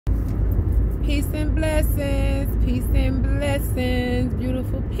Peace and blessings,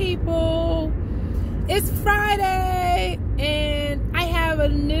 beautiful people. It's Friday, and I have a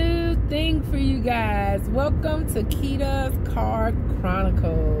new thing for you guys. Welcome to Kita's Car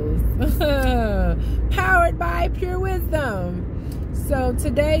Chronicles, powered by Pure Wisdom. So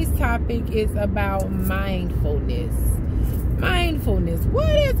today's topic is about mindfulness. Mindfulness.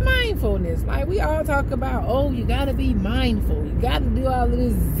 What is mindfulness? Like, we all talk about, oh, you got to be mindful. You got to do all of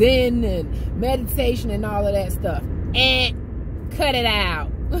this Zen and meditation and all of that stuff. And cut it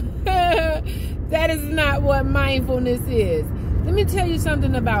out. That is not what mindfulness is. Let me tell you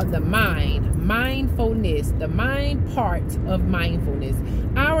something about the mind. Mindfulness, the mind part of mindfulness.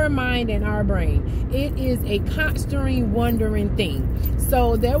 Our mind and our brain. It is a constantly wondering thing.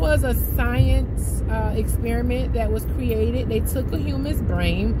 So there was a science experiment that was created. They took a human's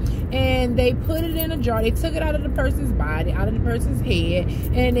brain and they put it in a jar. They took it out of the person's body, out of the person's head,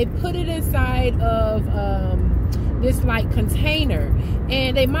 and they put it inside of this like container,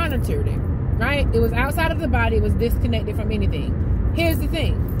 and they monitored it. Right? It was outside of the body. It was disconnected from anything. Here's the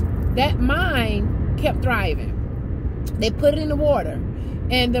thing. That mind kept thriving. They put it in the water.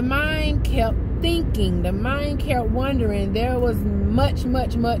 And the mind kept thinking. The mind kept wondering. There was much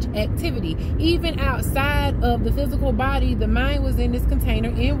activity. Even outside of the physical body, the mind was in this container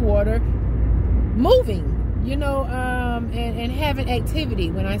in water, moving, you know, and having activity.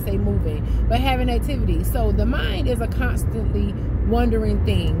 When I say moving, but having activity. So the mind is a constantly wondering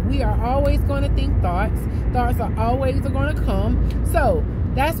thing. We are always going to think thoughts. Thoughts are always going to come. So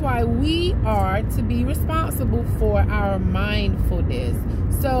that's why we are to be responsible for our mindfulness.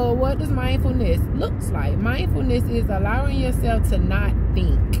 So what does mindfulness looks like? Mindfulness is allowing yourself to not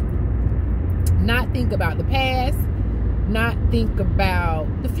think. Not think about the past. Not think about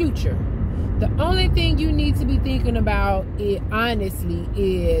the future. The only thing you need to be thinking about, honestly,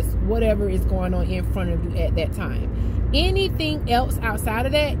 is whatever is going on in front of you at that time. Anything else outside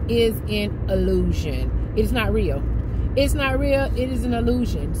of that is an illusion. It's not real. It's not real. It is an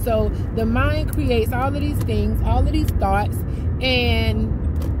illusion. So the mind creates all of these things, all of these thoughts, and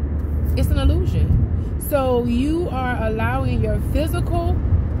it's an illusion. So you are allowing your physical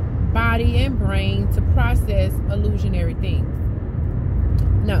body and brain to process illusionary things.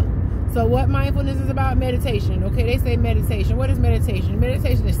 No. So what mindfulness is about? Meditation. Okay, they say meditation. What is meditation?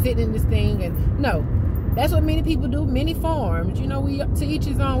 Meditation is sitting in this thing, and no. That's what many people do, many forms. You know, we to each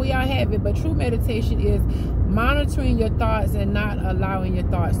his own, we all have it. But true meditation is monitoring your thoughts and not allowing your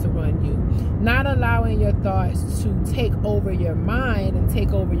thoughts to run you. Not allowing your thoughts to take over your mind and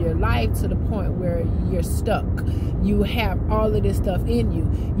take over your life to the point where you're stuck. You have all of this stuff in you.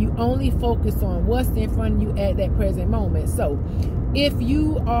 You only focus on what's in front of you at that present moment. So if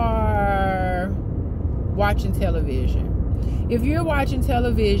you are watching television, if you're watching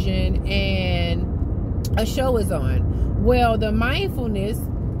television and a show is on, well, the mindfulness,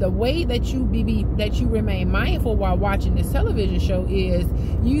 the way that you remain mindful while watching this television show is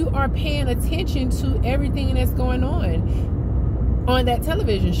you are paying attention to everything that's going on that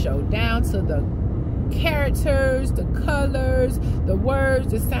television show, down to the characters, the colors, the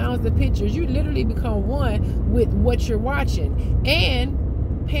words, the sounds, the pictures. You literally become one with what you're watching, and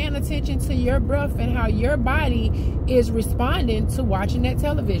paying attention to your breath and how your body is responding to watching that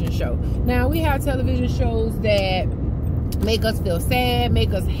television show. Now, we have television shows that make us feel sad,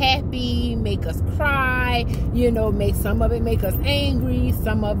 make us happy, make us cry, you know, some of it make us angry,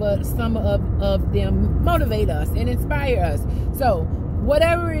 some of them motivate us and inspire us. So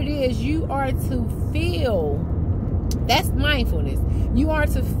whatever it is, you are to feel. That's mindfulness. You are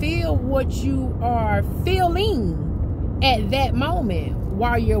to feel what you are feeling at that moment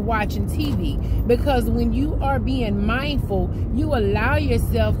while you're watching TV. Because when you are being mindful, you allow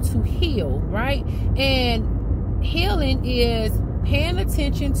yourself to heal, right? And healing is paying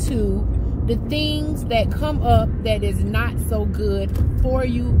attention to the things that come up that is not so good for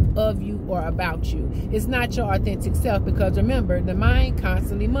you, of you, or about you. It's not your authentic self, because remember, the mind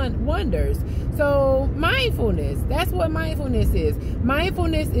constantly wonders. So mindfulness, that's what mindfulness is.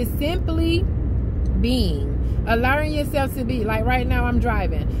 Mindfulness is simply being. Allowing yourself to be. Like right now, I'm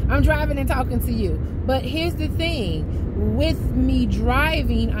driving and talking to you. But here's the thing. With me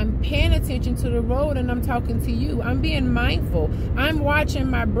driving, I'm paying attention to the road and I'm talking to you. I'm being mindful. I'm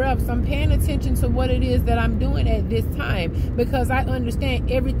watching my breaths. I'm paying attention to what it is that I'm doing at this time, because I understand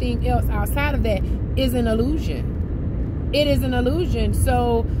everything else outside of that is an illusion. It is an illusion.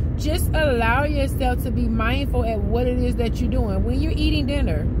 So just allow yourself to be mindful at what it is that you're doing. When you're eating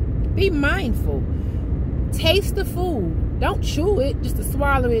dinner, be mindful. Taste the food. Don't chew it just to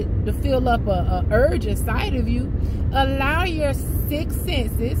swallow it to fill up a urge inside of you. Allow yourself six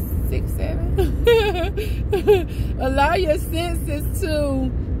senses, 6, 7. Allow your senses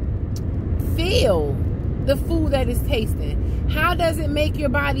to feel the food that is tasting. How does it make your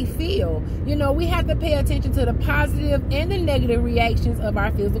body feel? You know, we have to pay attention to the positive and the negative reactions of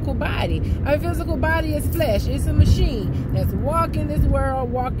our physical body. Our physical body is flesh. It's a machine that's walking this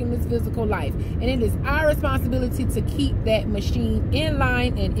world, walking this physical life. And it is our responsibility to keep that machine in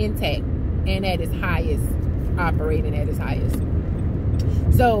line and intact and at its highest, operating at its highest.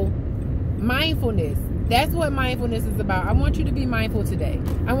 So, mindfulness. That's what mindfulness is about. I want you to be mindful today.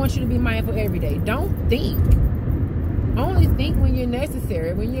 I want you to be mindful every day. Don't think. Only think when you're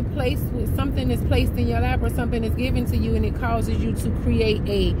necessary. When you're placed with something that's placed in your lap or something is given to you and it causes you to create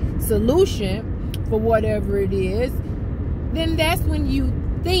a solution for whatever it is, then that's when you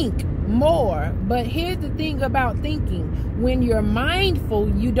think more. But here's the thing about thinking. When you're mindful,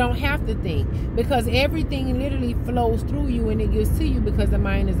 you don't have to think, because everything literally flows through you and it gets to you, because the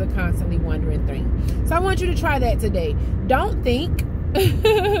mind is a constantly wondering thing. So I want you to try that today. Don't think.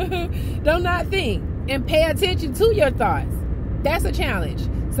 Don't not think. And pay attention to your thoughts. That's a challenge.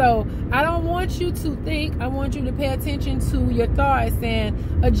 So I don't want you to think. I want you to pay attention to your thoughts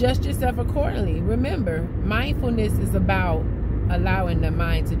and adjust yourself accordingly. Remember, mindfulness is about allowing the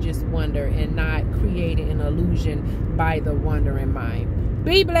mind to just wonder and not creating an illusion by the wandering mind.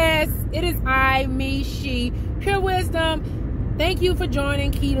 Be blessed. It is I, me, she, Pure Wisdom. Thank you for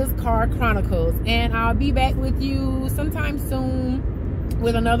joining Kita's Car Chronicles. And I'll be back with you sometime soon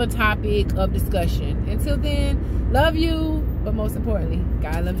with another topic of discussion. Until then, love you, but most importantly,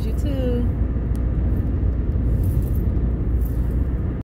 God loves you too.